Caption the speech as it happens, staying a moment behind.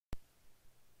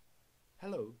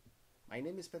Hello, my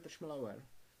name is Petr Schmilauer,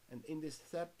 and in this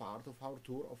third part of our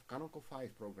tour of CANOCO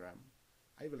 5 program,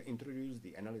 I will introduce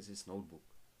the analysis notebook.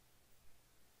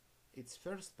 Its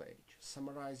first page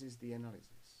summarizes the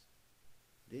analysis.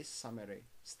 This summary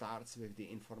starts with the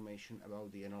information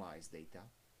about the analyzed data,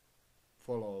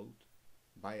 followed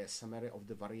by a summary of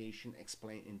the variation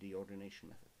explained in the ordination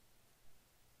method.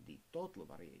 The total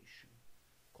variation,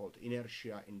 called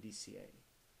inertia in DCA,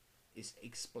 is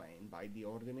explained by the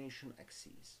ordination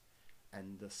axes,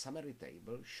 and the summary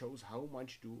table shows how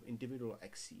much do individual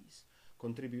axes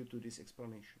contribute to this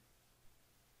explanation.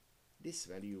 This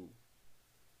value,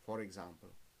 for example,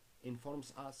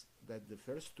 informs us that the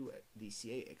first two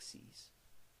DCA axes,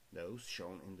 those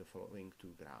shown in the following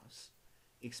two graphs,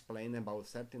 explain about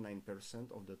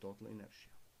 39% of the total inertia.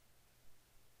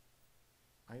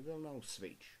 I will now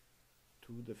switch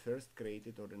to the first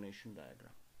created ordination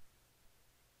diagram.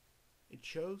 It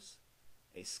shows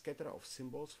a scatter of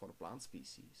symbols for plant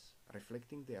species,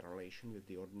 reflecting their relation with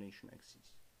the ordination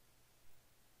axis.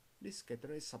 This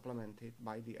scatter is supplemented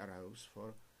by the arrows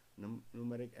for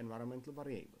numeric environmental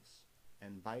variables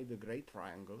and by the gray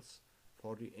triangles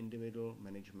for the individual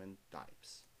management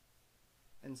types.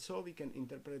 And so we can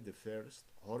interpret the first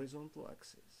horizontal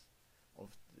axis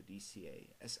of the DCA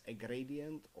as a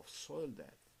gradient of soil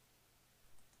depth,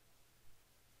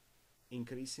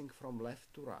 increasing from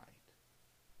left to right,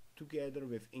 together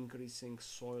with increasing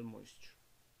soil moisture.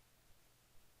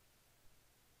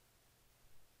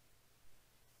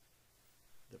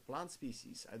 The plant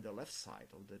species at the left side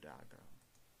of the diagram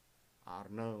are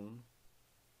known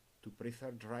to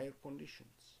prefer drier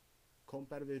conditions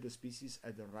compared with the species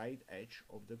at the right edge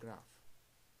of the graph.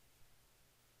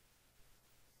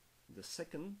 The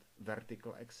second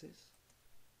vertical axis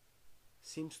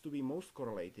seems to be most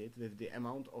correlated with the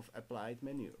amount of applied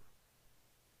manure,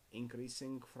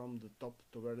 increasing from the top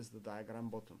towards the diagram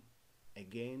bottom,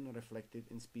 again reflected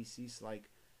in species like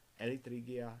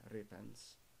Elytrigia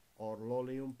repens or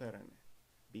Lolium perenne,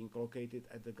 being located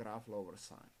at the graph lower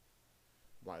side,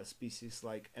 while species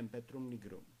like Empetrum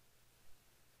nigrum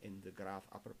in the graph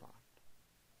upper part.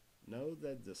 Note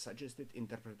that the suggested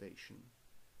interpretation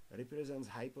represents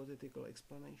hypothetical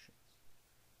explanations,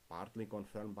 partly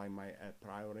confirmed by my a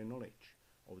priori knowledge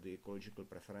of the ecological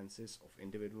preferences of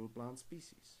individual plant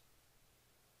species.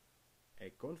 A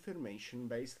confirmation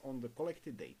based on the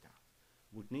collected data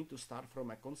would need to start from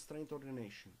a constraint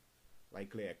ordination,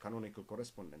 likely a canonical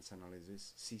correspondence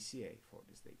analysis CCA for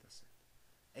this dataset,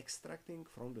 extracting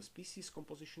from the species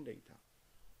composition data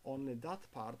only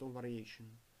that part of variation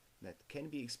that can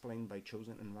be explained by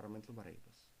chosen environmental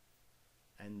variables,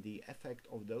 and the effect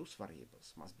of those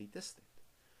variables must be tested,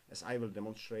 as I will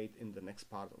demonstrate in the next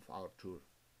part of our tour.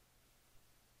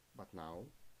 But now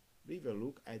we will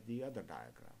look at the other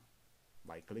diagram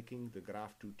by clicking the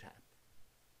Graph 2 tab.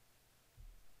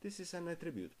 This is an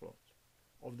attribute plot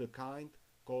of the kind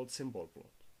called symbol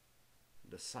plot.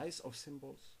 The size of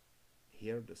symbols,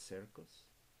 here the circles,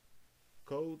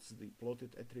 codes the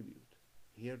plotted attribute,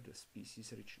 here the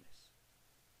species richness.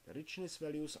 The richness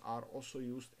values are also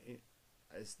used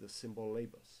as the symbol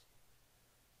labels.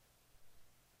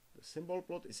 The symbol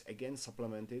plot is again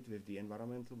supplemented with the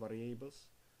environmental variables,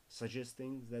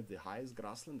 suggesting that the highest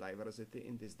grassland diversity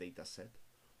in this dataset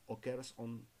occurs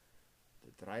on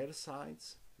the drier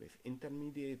sides with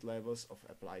intermediate levels of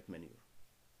applied manure.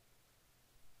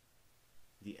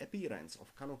 The appearance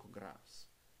of CANOCO graphs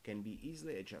can be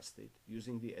easily adjusted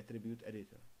using the attribute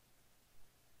editor.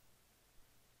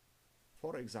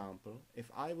 For example, if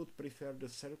I would prefer the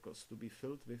circles to be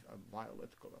filled with a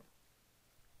violet color,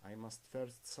 I must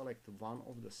first select one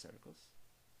of the circles,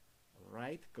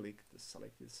 right-click the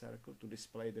selected circle to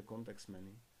display the context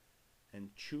menu,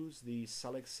 and choose the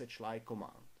Select Such Like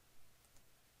command,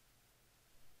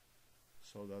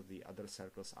 so that the other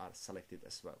circles are selected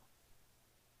as well.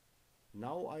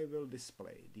 Now I will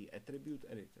display the attribute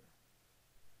editor.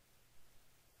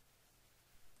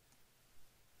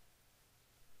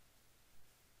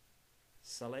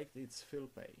 Select its fill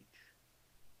page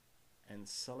and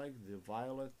select the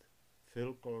violet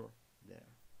fill color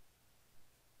there.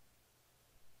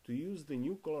 To use the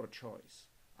new color choice,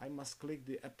 I must click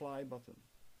the Apply button.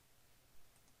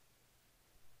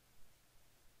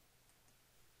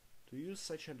 To use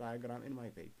such a diagram in my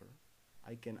paper,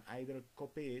 I can either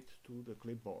copy it to the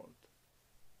clipboard,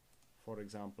 for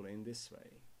example in this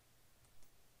way,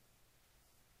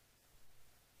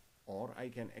 or I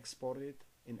can export it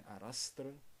in a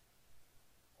raster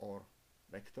or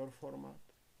vector format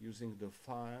using the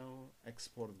File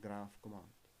Export Graph command.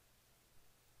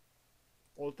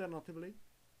 Alternatively,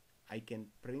 I can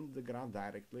print the graph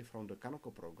directly from the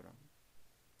CANOCO program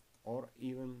or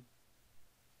even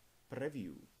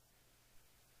preview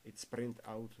its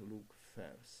printout look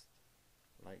first,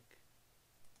 like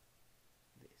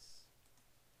this.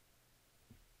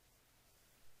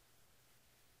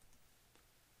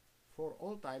 For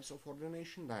all types of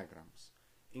ordination diagrams,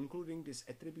 including this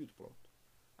attribute plot,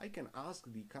 I can ask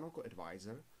the CANOCO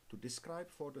advisor to describe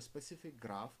for the specific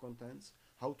graph contents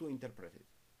how to interpret it.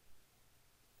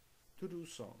 To do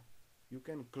so, you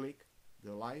can click the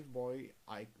Lifebuoy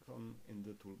icon in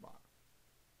the toolbar.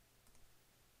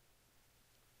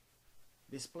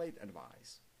 Displayed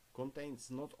advice contains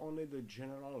not only the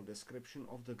general description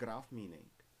of the graph meaning,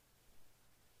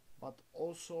 but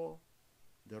also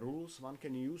the rules one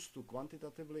can use to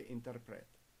quantitatively interpret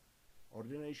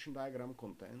ordination diagram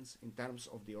contents in terms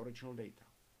of the original data.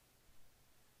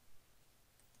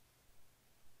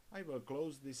 I will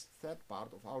close this third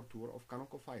part of our tour of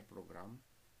CANOCO 5 program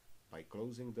by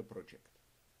closing the project.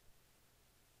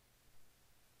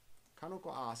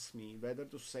 CANOCO asks me whether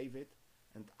to save it,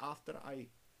 and after I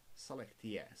select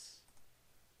yes,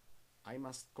 I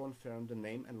must confirm the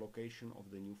name and location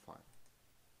of the new file.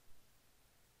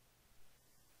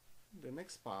 In the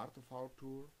next part of our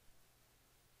tour,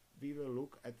 we will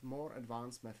look at more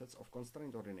advanced methods of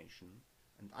constraint ordination,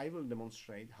 and I will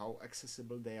demonstrate how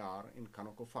accessible they are in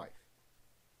CANOCO 5.